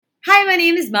my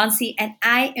name is Mansi, and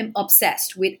I am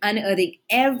obsessed with unearthing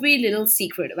every little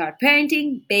secret about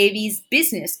parenting, babies,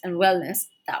 business, and wellness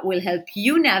that will help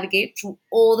you navigate through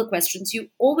all the questions you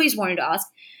always wanted to ask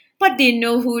but didn't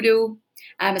know who to.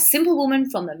 I'm a simple woman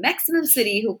from the maximum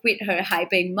city who quit her high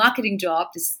paying marketing job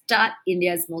to start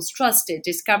India's most trusted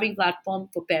discovery platform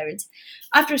for parents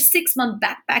after a 6 month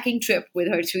backpacking trip with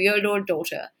her 2 year old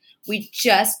daughter with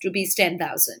just rupees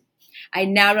 10,000. I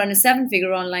now run a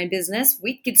seven-figure online business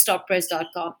with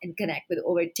kidsstoppress.com and connect with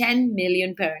over 10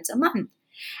 million parents a month.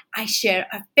 I share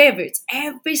our favorites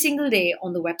every single day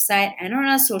on the website and on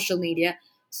our social media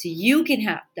so you can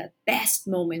have the best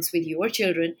moments with your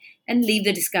children and leave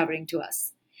the discovering to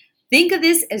us. Think of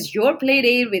this as your play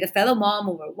date with a fellow mom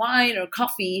over wine or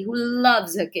coffee who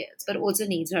loves her kids but also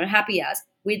needs her happy ass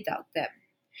without them.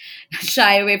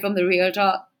 Shy away from the real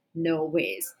talk? No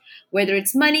ways. Whether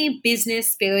it's money,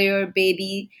 business, failure,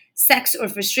 baby, sex, or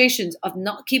frustrations of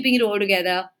not keeping it all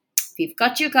together, we've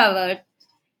got you covered.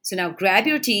 So now grab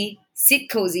your tea, sit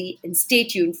cozy, and stay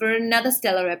tuned for another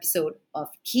stellar episode of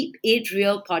Keep It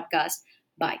Real podcast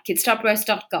by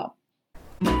kidsstoppress.com.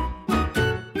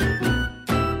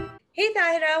 Hey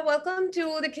Tahira, welcome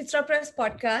to the Kids Stop Press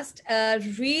podcast.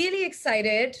 Really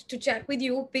excited to chat with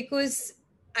you because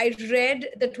I read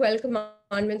the 12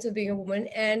 commandments of being a woman,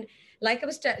 and like I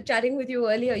was chatting with you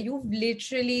earlier, you've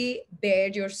literally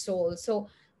bared your soul. So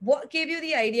what gave you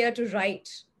the idea to write?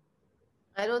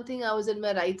 I don't think I was in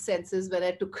my right senses when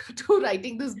I took to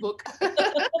writing this book.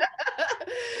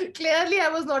 Clearly, I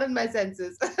was not in my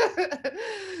senses.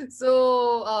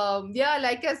 So, yeah,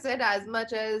 like I said, as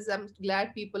much as I'm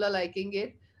glad people are liking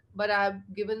it, but I've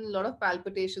given a lot of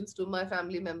palpitations to my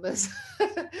family members.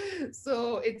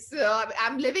 So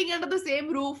I'm living under the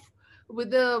same roof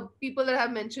with the people that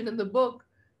I've mentioned in the book.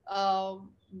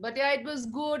 But yeah, it was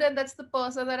good, and that's the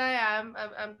person that I am.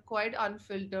 I'm quite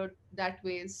unfiltered that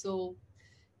way. So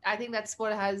I think that's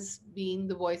what has been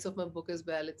the voice of my book as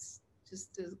well. It's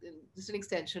just an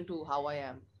extension to how I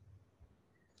am.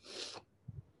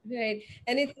 Right.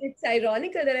 And it's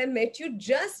ironical that I met you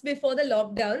just before the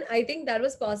lockdown. I think that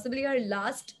was possibly our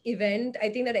last event, I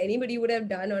think, that anybody would have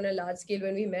done on a large scale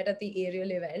when we met at the aerial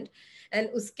event. And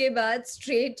uske baad,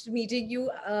 straight meeting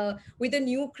you with a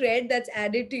new cred that's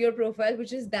added to your profile,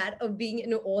 which is that of being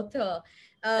an author.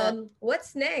 Uh,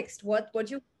 What's next? What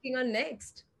you working on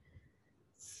next?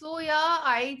 so yeah,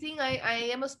 I think I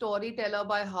am a storyteller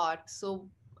by heart. So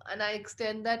and I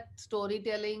extend that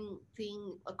storytelling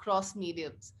thing across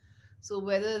mediums. So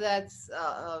whether that's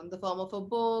in the form of a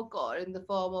book or in the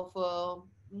form of a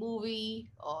movie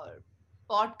or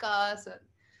podcast, and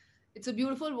it's a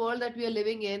beautiful world that we are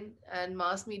living in, and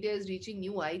mass media is reaching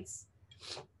new heights.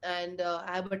 And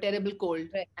I have a terrible cold,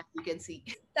 Right. as you can see.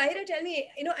 Tahira, tell me,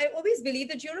 I always believe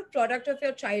that you're a product of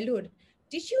your childhood.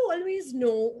 Did you always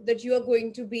know that you are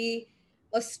going to be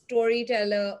a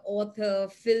storyteller, author,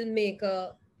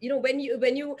 filmmaker? When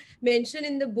you mention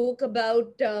in the book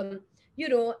about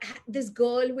this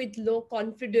girl with low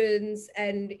confidence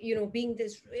and being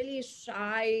this really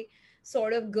shy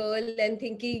sort of girl and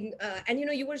thinking and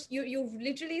you've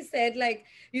literally said like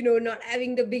not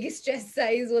having the biggest chest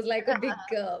size was like a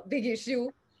big issue.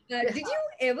 Did you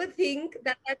ever think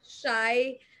that that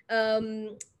shy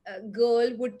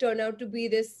girl would turn out to be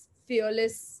this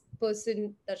fearless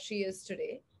person that she is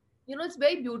today? It's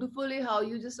very beautifully how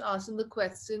you just asked him the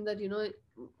question that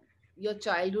your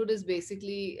childhood is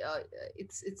basically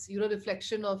it's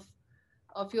reflection of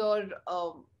your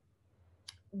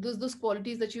those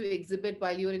qualities that you exhibit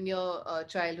while you're in your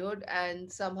childhood,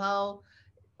 and somehow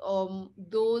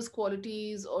those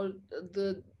qualities or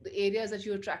the areas that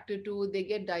you're attracted to, they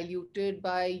get diluted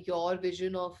by your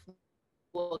vision of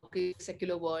working in the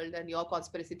secular world and your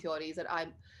conspiracy theories that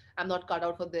I'm not cut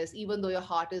out for this, even though your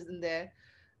heart is in there.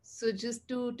 So just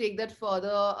to take that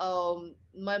further,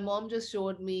 my mom just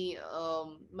showed me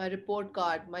my report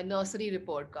card, my nursery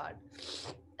report card,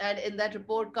 and in that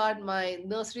report card, my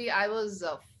nursery, I was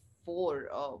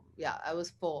four. Yeah, I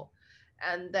was four,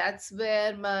 and that's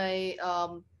where my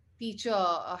teacher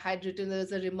had written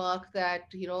as a remark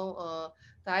that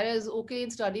Tyra is okay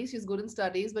in studies, she's good in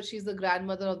studies, but she's the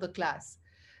grandmother of the class.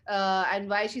 And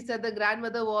why she said the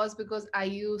grandmother was because I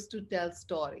used to tell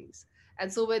stories.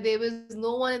 And so where there was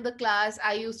no one in the class,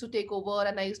 I used to take over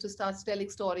and I used to start telling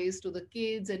stories to the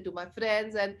kids and to my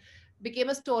friends, and became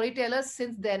a storyteller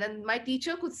since then. And my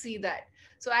teacher could see that.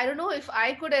 So I don't know if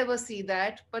I could ever see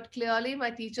that, but clearly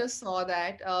my teacher saw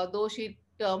that, though she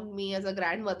termed me as a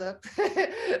grandmother.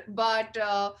 but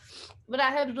uh, but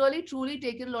I have really truly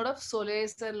taken a lot of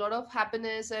solace and a lot of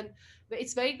happiness, and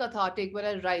it's very cathartic when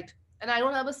I write. And I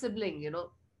don't have a sibling.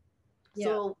 Yeah.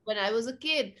 So when I was a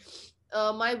kid,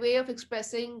 my way of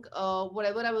expressing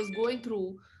whatever I was going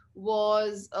through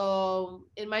was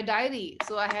in my diary.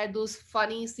 So I had those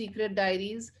funny secret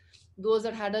diaries, those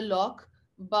that had a lock,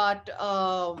 but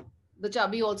the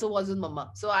chubby also was with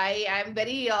mama. So I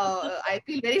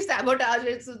feel very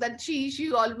sabotaged. So that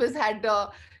she always had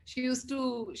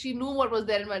she knew what was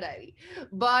there in my diary,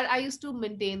 but I used to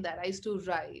maintain that. I used to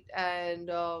write, and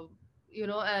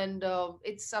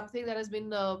it's something that has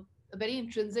been a very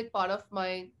intrinsic part of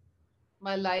my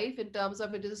life, in terms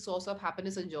of it is a source of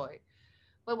happiness and joy.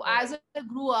 But as I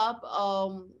grew up,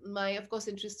 my, of course,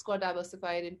 interests got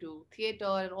diversified into theater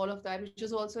and all of that, which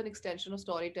is also an extension of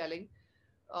storytelling.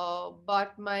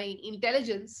 But my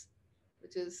intelligence,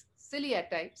 which is silly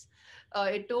at times,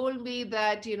 it told me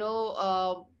that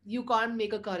you can't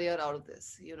make a career out of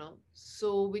this.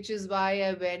 So which is why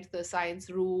I went the science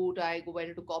route. I went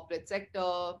into corporate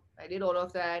sector. I did all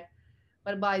of that,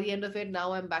 but by the end of it,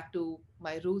 now I'm back to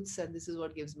my roots, and this is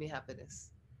what gives me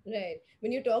happiness. Right.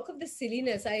 When you talk of the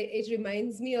silliness, it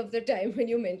reminds me of the time when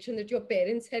you mentioned that your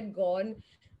parents had gone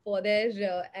for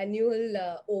their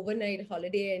annual overnight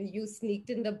holiday and you sneaked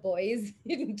in the boys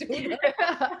into the.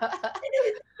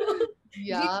 So, did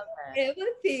Yeah, you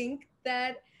ever think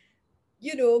that,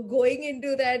 going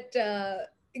into that,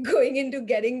 going into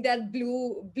getting that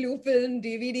blue film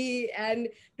DVD and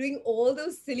doing all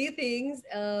those silly things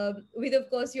with, of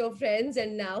course, your friends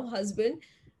and now husband,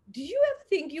 do you ever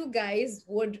think you guys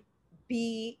would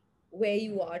be where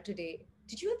you are today?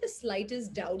 Did you have the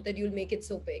slightest doubt that you'll make it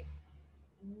so big?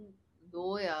 Mm,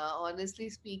 no, yeah. Honestly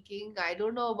speaking, I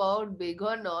don't know about big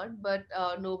or not, but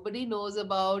nobody knows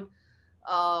about,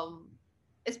 um,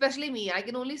 especially me. I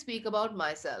can only speak about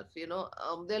myself. There are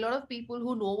a lot of people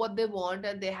who know what they want,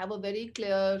 and they have a very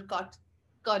clear cut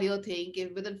career thing.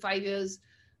 If within 5 years,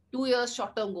 2 years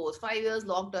short term goals, 5 years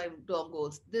long term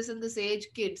goals. This in this age,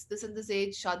 kids. This in this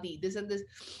age, shadi. This and this.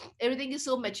 Everything is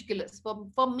so meticulous.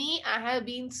 For me, I have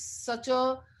been such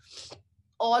a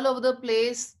all over the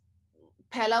place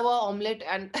Palawa omelette,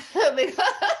 and because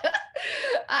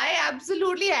I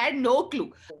absolutely had no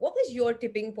clue. What was your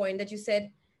tipping point that you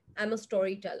said, I'm a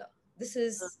storyteller? This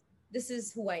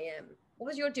is who I am. What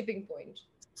was your tipping point?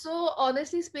 So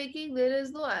honestly speaking, there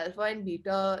is no alpha and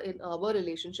beta in our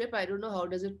relationship. I don't know how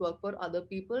does it work for other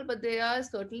people, but there are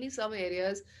certainly some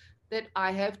areas that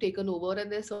I have taken over, and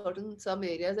there's certain some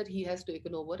areas that he has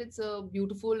taken over. It's a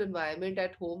beautiful environment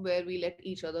at home where we let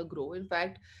each other grow. In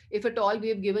fact, if at all, we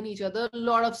have given each other a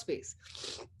lot of space.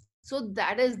 So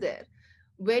that is there.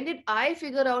 When did I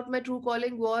figure out my true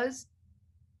calling was,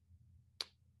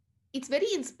 it's very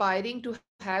inspiring to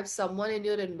have someone in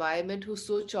your environment who's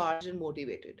so charged and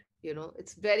motivated.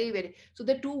 It's very. So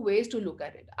there are two ways to look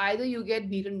at it. Either you get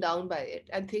beaten down by it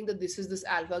and think that this is this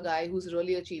alpha guy who's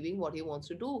really achieving what he wants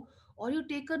to do, or you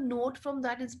take a note from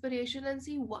that inspiration and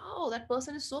see, wow, that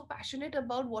person is so passionate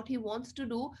about what he wants to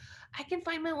do. I can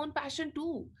find my own passion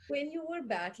too. When you were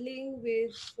battling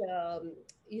with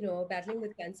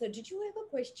cancer, did you ever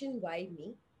question why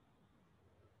me?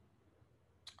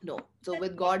 No. So That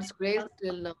with God's grace,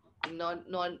 till now,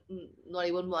 not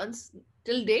even once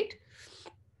till date.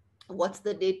 What's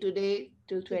the date today?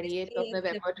 Till 28th of 28th.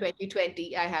 November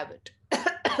 2020, I have it.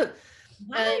 And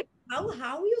Why?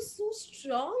 How are you so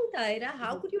strong, Tyra?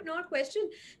 How could you not question?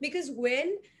 Because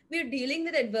when we're dealing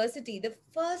with adversity, the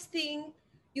first thing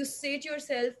you say to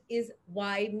yourself is,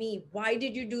 why me? Why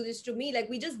did you do this to me? Like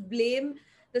we just blame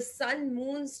the sun,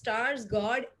 moon, stars,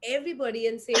 God, everybody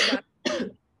and say, why me?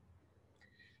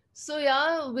 so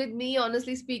yeah, with me,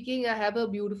 honestly speaking, I have a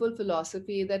beautiful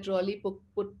philosophy that really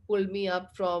pulled me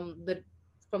up from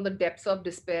the depths of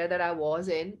despair that I was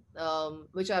in,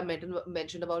 which I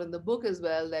mentioned about in the book as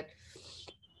well. That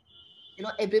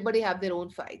everybody have their own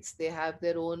fights, they have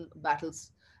their own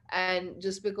battles, and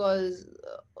just because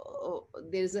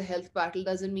there is a health battle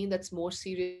doesn't mean that's more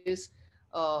serious,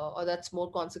 or that's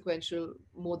more consequential,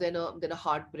 more than a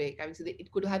heartbreak. I mean, so it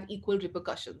could have equal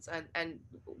repercussions, and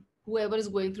whoever is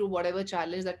going through whatever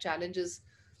challenge, that challenge is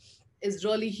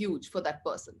really huge for that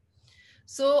person.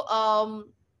 So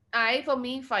for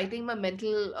me, fighting my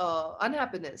mental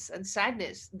unhappiness and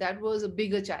sadness, that was a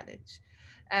bigger challenge.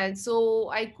 And so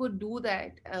I could do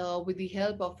that with the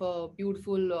help of a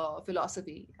beautiful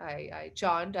philosophy. I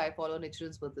chant, I follow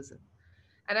Nichiren's Buddhism.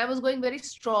 And I was going very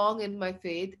strong in my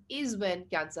faith is when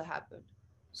cancer happened.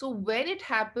 So when it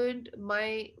happened,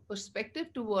 my perspective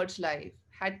towards life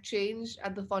had changed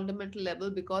at the fundamental level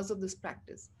because of this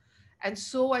practice. And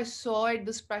so I saw it.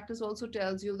 This practice also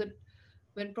tells you that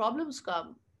when problems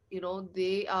come,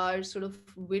 they are sort of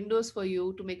windows for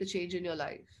you to make a change in your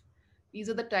life. These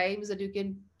are the times that you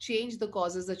can change the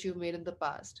causes that you've made in the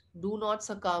past. Do not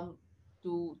succumb.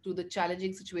 to the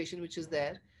challenging situation which is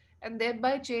there, and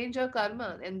thereby change your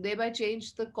karma, and thereby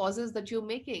change the causes that you're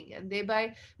making, and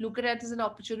thereby look at it as an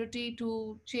opportunity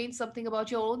to change something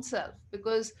about your own self,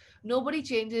 because nobody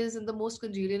changes in the most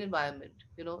congenial environment,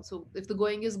 so if the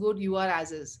going is good, you are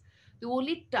as is. The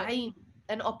only time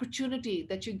an opportunity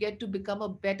that you get to become a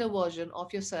better version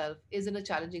of yourself is in a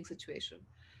challenging situation.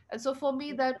 And so for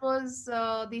me, that was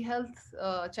the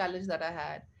health challenge that I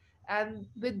had. And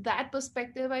with that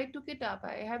perspective, I took it up.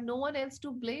 I have no one else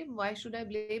to blame. Why should I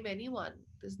blame anyone?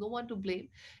 There's no one to blame.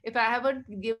 If I haven't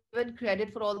given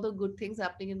credit for all the good things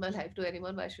happening in my life to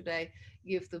anyone, why should I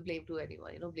give the blame to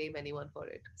anyone? Blame anyone for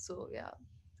it. So yeah,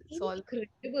 it's all.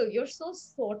 Incredible. You're so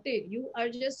sorted. You are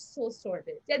just so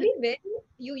sorted. Tell me, when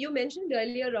you mentioned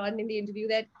earlier on in the interview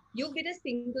that you've been a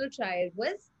single child.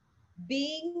 Was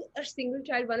being a single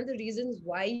child one of the reasons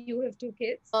why you have two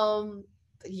kids?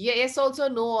 Yes, also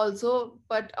no, also,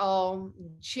 but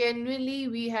genuinely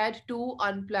we had two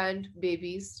unplanned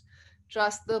babies.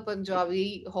 Trust the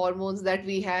Punjabi hormones that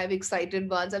we have, excited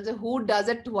ones. I'm saying, who does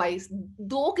it twice?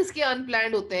 दो किसके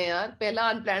unplanned होते हैं यार?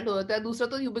 पहला unplanned होता है, दूसरा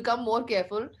तो you become more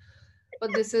careful.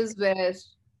 But this is where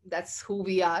that's who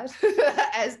we are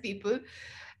as people.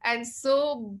 And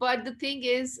so, but the thing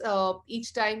is,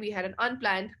 each time we had an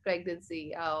unplanned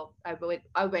pregnancy, I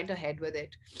went ahead with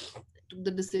it, took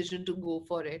the decision to go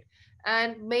for it.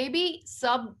 And maybe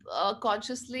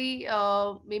subconsciously,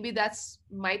 maybe that's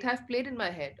might have played in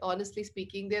my head. Honestly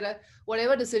speaking, there are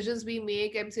whatever decisions we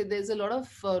make, I'm saying there's a lot of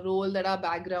role that our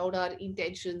background, our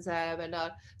intentions have, and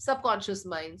our subconscious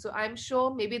mind. So I'm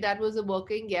sure maybe that was a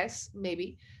working, yes,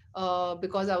 maybe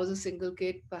because I was a single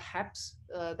kid, perhaps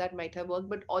that might have worked.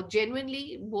 But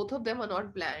genuinely, both of them are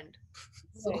not planned.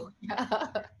 Right. So yeah.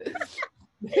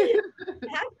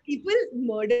 Have people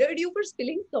murdered you for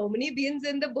spilling so many beans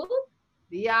in the book?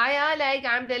 Yeah, like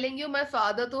I'm telling you, my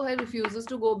father though he refuses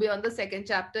to go beyond the second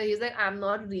chapter. He's like, I'm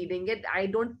not reading it. I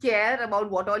don't care about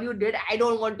what all you did. I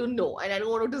don't want to know and I don't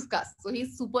want to discuss. So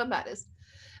he's super embarrassed.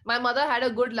 My mother had a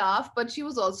good laugh, but she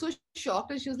was also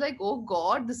shocked and she was like, oh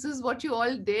God, this is what you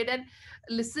all did. And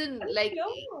listen, I'm like,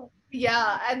 sure.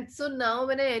 yeah. And so now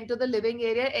when I enter the living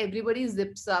area, everybody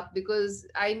zips up because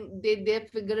they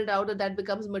figured it out that that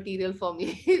becomes material for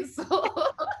me. So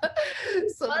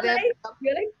so You're they're like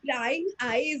you're like prying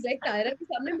eyes, like Tahira के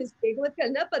सामने mistake मत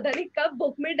करना, पता नहीं कब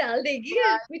book में डाल देगी,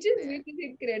 which is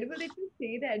incredible that you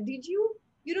say that. Did you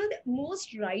know that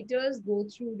most writers go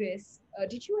through this?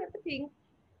 Did you ever think,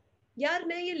 यार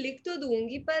मैं ये लिख तो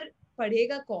दूंगी पर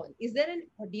पढ़ेगा कौन? Is there an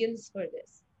audience for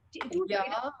this? Did you yeah.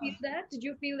 feel that? Did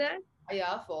you feel that?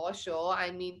 Yeah, for sure.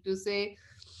 I mean to say,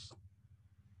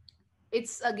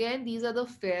 it's again, these are the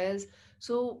fears.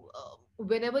 So,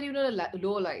 whenever you're in a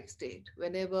low life state,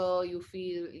 whenever you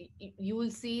feel, you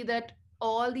will see that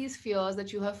all these fears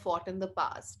that you have fought in the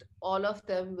past, all of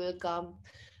them will come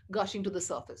gushing to the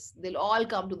surface. They'll all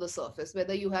come to the surface,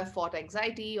 whether you have fought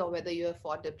anxiety or whether you have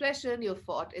fought depression, you've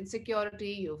fought insecurity,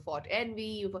 you've fought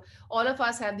envy. All of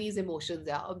us have these emotions.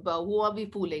 Yeah, but who are we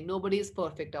fooling? Nobody is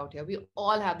perfect out here. We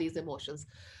all have these emotions.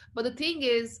 But the thing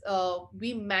is,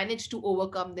 we manage to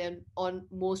overcome them on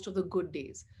most of the good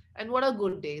days. And what are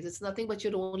good days? It's nothing but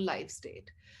your own life state.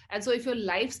 And so, if your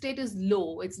life state is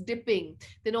low, it's dipping,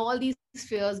 then all these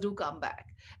fears do come back.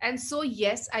 And so,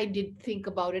 yes, I did think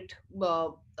about it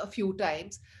a few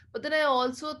times. But then I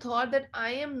also thought that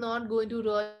I am not going to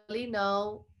really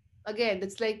now. Again,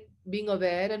 it's like being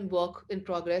aware and work in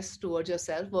progress towards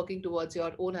yourself, working towards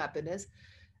your own happiness.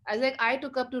 I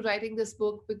took up to writing this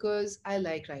book because I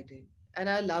like writing and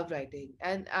I love writing.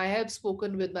 And I have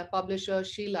spoken with my publisher.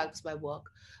 She loves my work.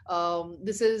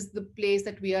 This is the place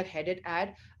that we are headed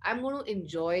at. I'm going to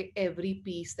enjoy every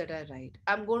piece that I write.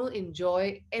 I'm going to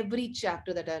enjoy every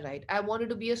chapter that I write. I want it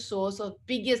to be a source of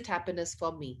biggest happiness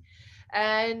for me.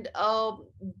 And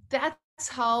that's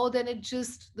how then it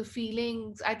just the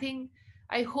feelings. I think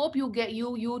I hope you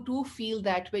too feel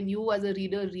that when you as a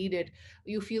reader read it,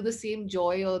 you feel the same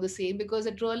joy or the same, because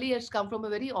it really has come from a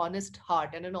very honest heart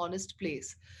and an honest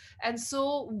place. And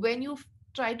so when you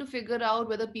try to figure out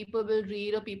whether people will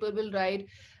read or people will write,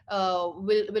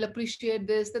 will appreciate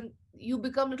this, then you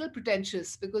become a little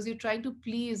pretentious because you're trying to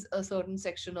please a certain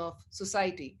section of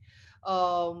society.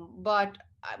 But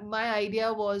my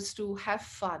idea was to have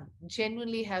fun,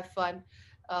 genuinely have fun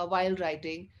while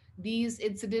writing. These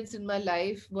incidents in my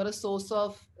life were a source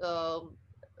of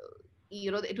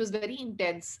it was very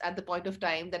intense at the point of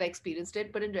time that I experienced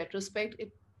it, but in retrospect,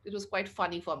 it was quite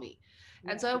funny for me.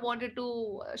 And Yeah. so I wanted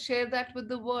to share that with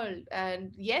the world.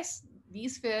 And yes,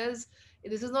 these fears,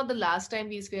 this is not the last time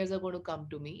these fears are going to come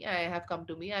to me. I have come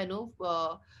to me. I know.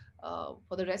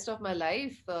 for the rest of my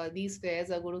life, these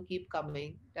fairs are going to keep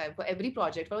coming for every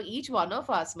project, for each one of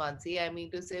us, Mansi. I mean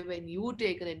to say, when you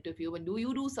take an interview, when do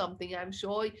you do something, I'm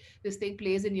sure this thing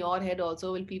plays in your head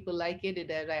also. Will people like it?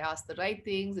 Did I ask the right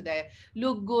things? Did I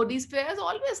look good? These fairs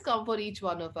always come for each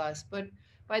one of us. But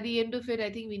by the end of it, I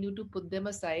think we need to put them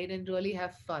aside and really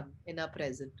have fun in our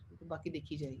present. Baki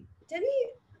dekhi jayegi. Tell me,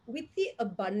 with the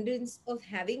abundance of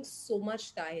having so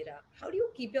much, Tahira, how do you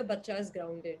keep your bachas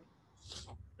grounded?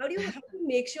 How do you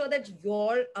make sure that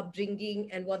your upbringing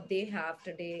and what they have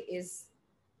today is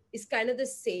kind of the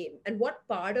same? And what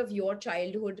part of your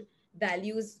childhood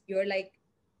values you're like,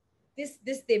 this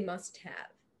they must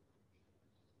have?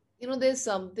 There's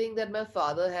something that my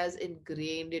father has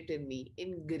ingrained it in me.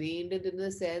 Ingrained it in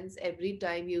the sense, every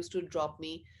time he used to drop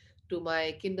me to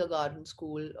my kindergarten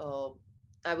school.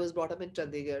 I was brought up in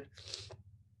Chandigarh.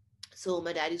 So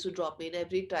my dad used to drop me, and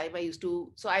every time I used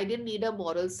to, so I didn't need a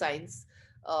moral science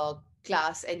uh,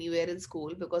 class anywhere in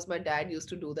school, because my dad used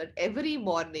to do that every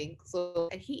morning. So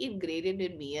he ingrained it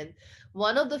in me. And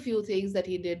one of the few things that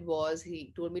he did was,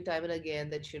 he told me time and again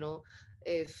that,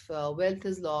 if wealth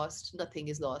is lost, nothing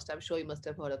is lost. I'm sure you must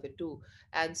have heard of it too.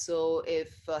 And so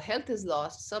if health is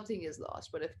lost, something is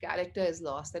lost. But if character is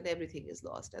lost, then everything is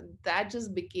lost. And that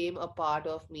just became a part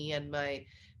of me and my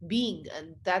being.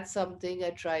 And that's something I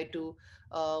try to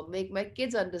make my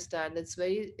kids understand. It's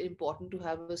very important to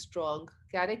have a strong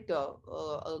character,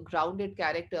 a grounded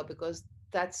character, because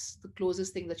that's the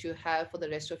closest thing that you have for the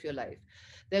rest of your life.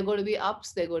 There are going to be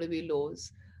ups, there are going to be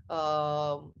lows,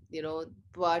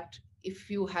 but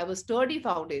if you have a sturdy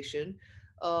foundation,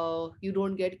 you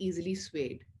don't get easily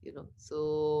swayed.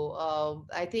 So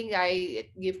I think I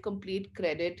give complete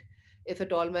credit if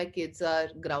at all my kids are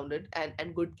grounded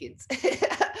and good kids.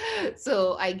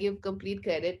 So I give complete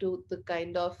credit to the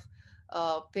kind of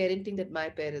parenting that my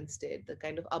parents did, the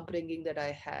kind of upbringing that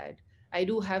I had. I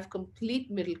do have complete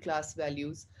middle class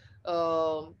values.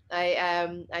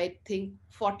 I think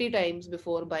 40 times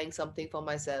before buying something for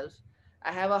myself.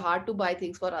 I have a heart to buy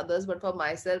things for others, but for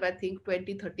myself, I think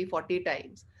 20, 30, 40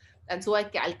 times. And so I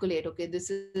calculate, okay, this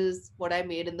is what I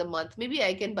made in the month. Maybe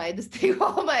I can buy this thing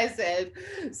for myself.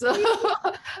 So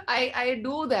I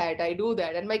do that. I do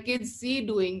that. And my kids see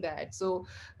doing that. So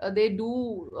they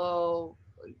do.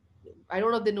 I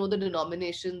don't know if they know the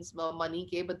denominations, money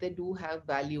ke, but they do have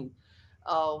value.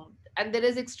 And there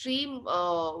is extreme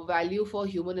value for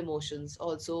human emotions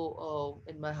also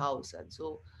in my house. And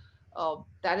so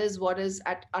that is what is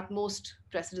at utmost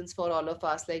precedence for all of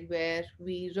us, like where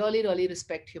we really, really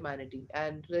respect humanity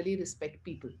and really respect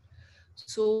people.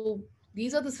 So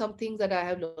these are the some things that I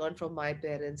have learned from my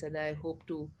parents, and I hope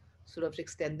to sort of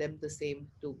extend them the same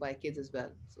to my kids as well.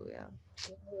 So yeah.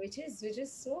 Which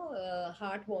is so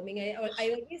heartwarming. I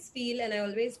always feel, and I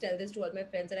always tell this to all my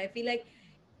friends, and I feel like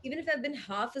even if I've been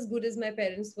half as good as my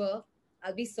parents were,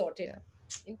 I'll be sorted. Yeah.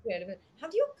 Incredible. How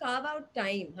do you carve out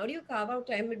time? How do you carve out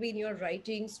time between your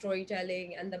writing,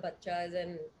 storytelling, and the bachas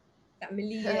and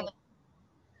family? And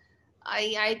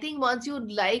I think once you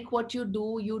like what you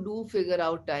do figure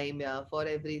out time, yeah, for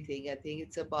everything. I think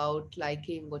it's about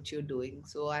liking what you're doing.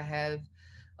 So I have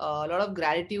a lot of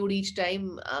gratitude each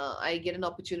time I get an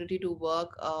opportunity to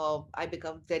work. I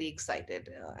become very excited,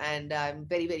 and I'm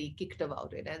very, very kicked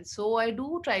about it. And so I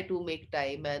do try to make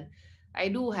time, and I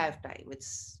do have time.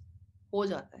 It's ho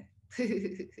jata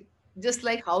hai. Just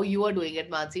like how you are doing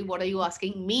it, Mansi. What are you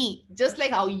asking me? Just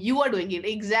like how you are doing it.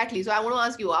 Exactly. So I want to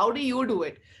ask you, how do you do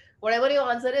it? Whatever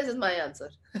your answer is my answer.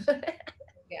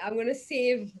 okay, I'm gonna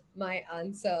save my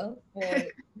answer for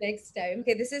next time.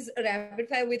 Okay, this is a rapid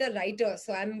fire with a writer,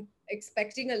 so I'm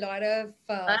expecting a lot of.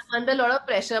 I'm under a lot of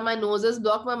pressure. My nose is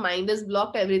blocked. My mind is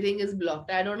blocked. Everything is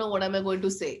blocked. I don't know what am I going to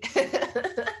say.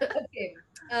 Okay,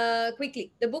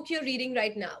 quickly, the book you're reading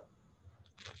right now.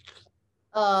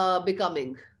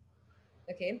 Becoming.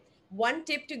 Okay, one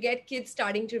tip to get kids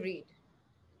starting to read.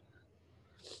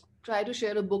 Try to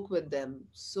share a book with them.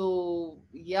 So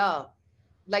yeah,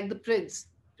 like The Prince.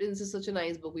 Prince is such a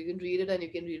nice book. You can read it and you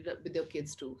can read it with your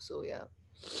kids too. So yeah,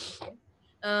 Okay.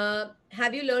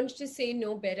 Have you learned to say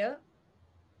no better?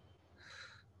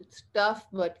 it's tough,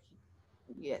 but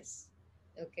yes.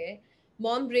 Okay.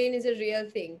 Mom brain is a real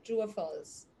thing. True or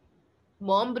false?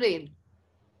 Mom brain.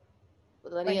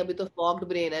 पता नहीं But अभी तो fogged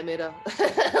brain है मेरा.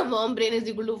 Mom brain is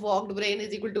equal to fogged brain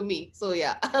is equal to me. So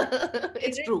yeah,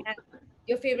 it's favorite true. app,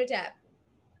 your favorite app.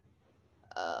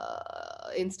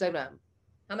 Instagram.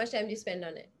 How much time do you spend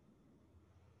on it?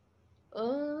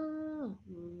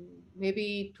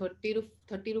 Maybe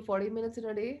 30 to 40 minutes in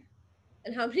a day.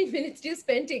 And how many minutes do you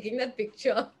spend taking that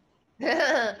picture?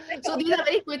 So these are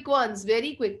very quick ones,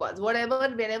 very quick ones. Whenever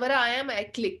I am, I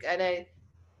click and I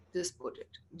Just put it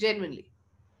genuinely.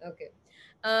 Okay.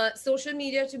 Social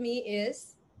media to me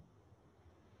is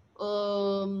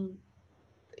Um,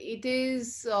 it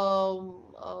is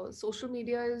social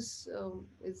media is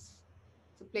it's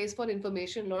a place for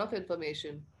information, a lot of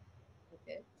information.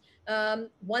 okay.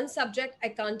 One subject I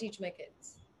can't teach my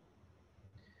kids.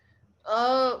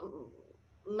 Uh,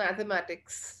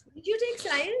 Mathematics. Did you take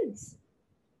science?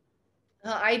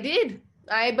 I did.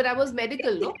 But I was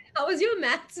medical, no? How was your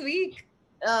maths week?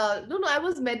 No, no, I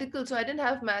was medical, so I didn't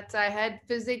have maths. I had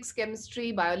physics,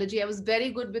 chemistry, biology. I was very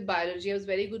good with biology. I was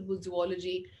very good with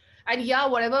zoology. And yeah,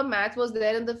 whatever math was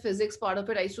there in the physics part of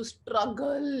it, I used to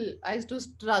struggle. I used to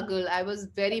struggle. I was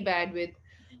very bad with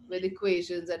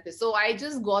equations and this. So I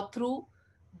just got through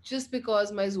just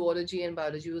because my zoology and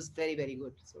biology was very, very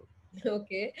good. So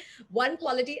Okay. One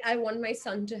quality I want my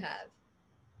son to have.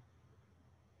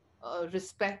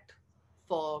 respect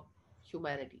for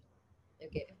humanity.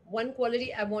 Okay. One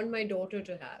quality I want my daughter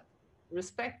to have.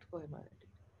 Respect for humanity.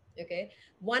 Okay.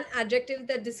 One adjective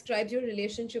that describes your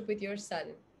relationship with your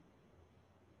son.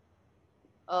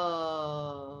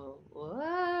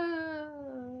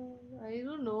 I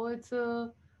don't know. It's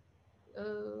a uh,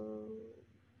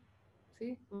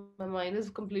 see, my mind is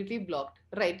completely blocked.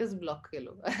 Writer's block,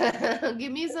 hello.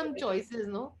 Give me some choices,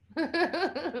 no?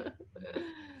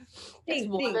 It's Think.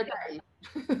 volatile.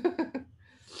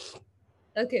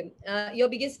 Okay. Your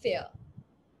biggest fear.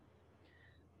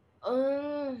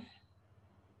 uh,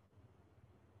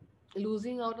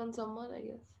 Losing out on someone, I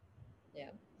guess.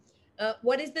 Yeah.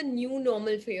 What is the new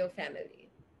normal for your family?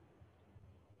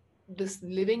 This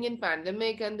living in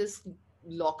pandemic and this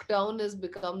lockdown has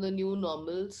become the new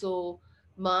normal. So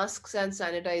masks and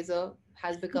sanitizer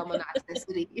has become an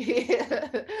accessory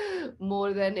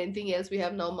more than anything else. We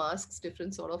have now masks,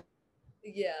 different sort of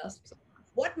masks. Yeah.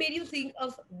 What made you think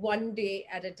of one day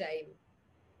at a time?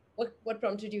 What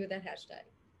prompted you with that hashtag?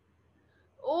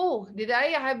 Oh, did I?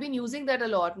 I have been using that a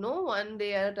lot, no? One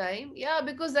day at a time. Yeah,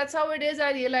 because that's how it is.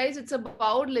 I realize it's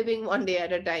about living one day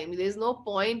at a time. There's no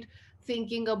point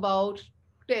thinking about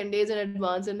 10 days in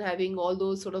advance and having all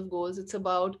those sort of goals. It's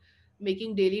about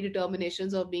making daily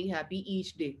determinations of being happy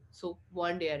each day. So,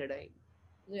 one day at a time.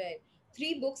 Right.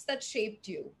 Three books that shaped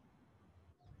you.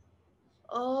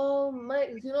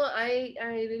 I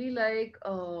really like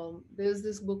there's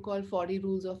this book called 40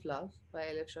 Rules of Love by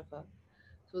Elif Shafak.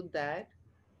 So that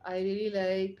I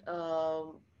really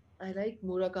I like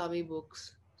Murakami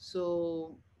books.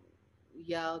 So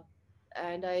yeah,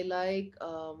 and I like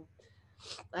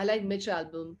Mitch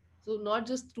album. So not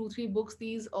just two, three books,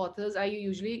 these authors I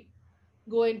usually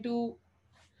go into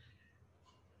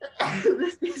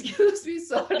excuse me,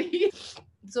 sorry.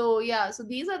 So yeah, so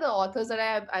these are the authors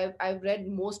that I've read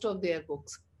most of their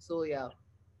books. So yeah.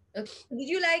 Okay. Did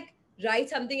you like write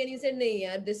something and you said, "Nahi,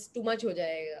 yaar, this too much ho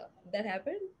jayega." That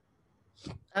happened?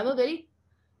 I'm a very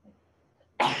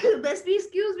best please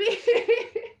excuse me.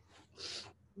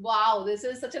 Wow, this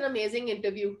is such an amazing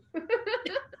interview.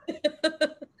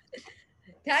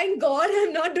 Thank God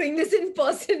I'm not doing this in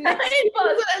person In next. person,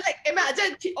 I was like,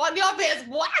 imagine on your face,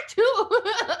 what?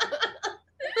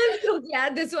 I'm so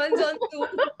glad this one's on Zoom.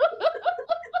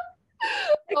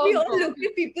 Like we Oh all God, look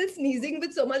at people sneezing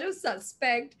with so much of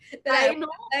suspect that I I was know.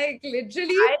 like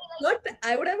literally I not.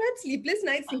 I would have had sleepless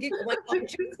nights thinking, "Oh my God,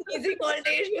 she was sneezing all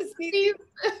day. She was sneezing."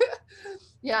 see.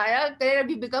 Yeah, yeah, then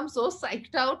we become so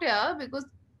psyched out, yeah, because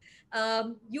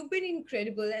You've been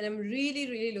incredible, and I'm really,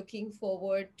 really looking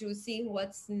forward to seeing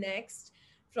what's next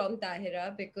from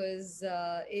Tahira because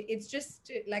it's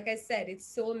just like I said, it's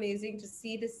so amazing to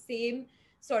see the same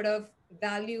sort of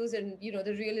values and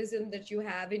the realism that you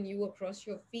have in you across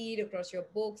your feed, across your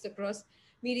books, across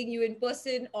meeting you in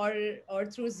person or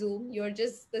through Zoom. You're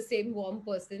just the same warm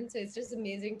person, so it's just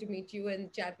amazing to meet you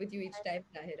and chat with you each time,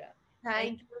 Tahira.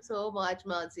 Thank thank you so much,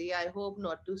 Mansi. I hope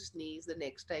not to sneeze the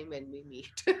next time when we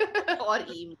meet or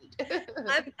e-meet.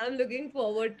 I'm looking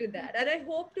forward to that. And I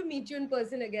hope to meet you in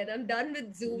person again. I'm done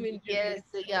with Zoom interviews. Yes,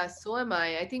 yeah, so am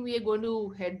I. I think we are going to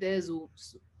head there Zoom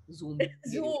again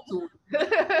Zoom. soon.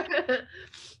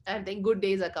 And think good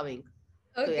days are coming.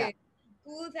 So yeah. Okay.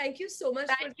 Cool. Thank you so much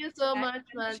for Thank you so that. much,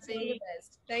 I wish you all the Mansi.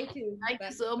 best. Thank you. Thank you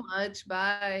Bye. so much.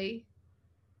 Bye.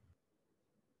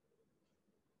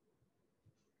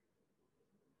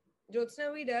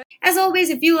 Jyotsna, we done? As always,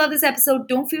 if you love this episode,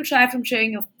 don't feel shy from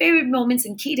sharing your favorite moments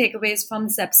and key takeaways from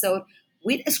this episode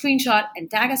with a screenshot and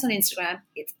tag us on Instagram.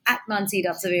 It's at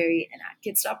Mansi.Zaveri and at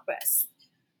Kids.Press.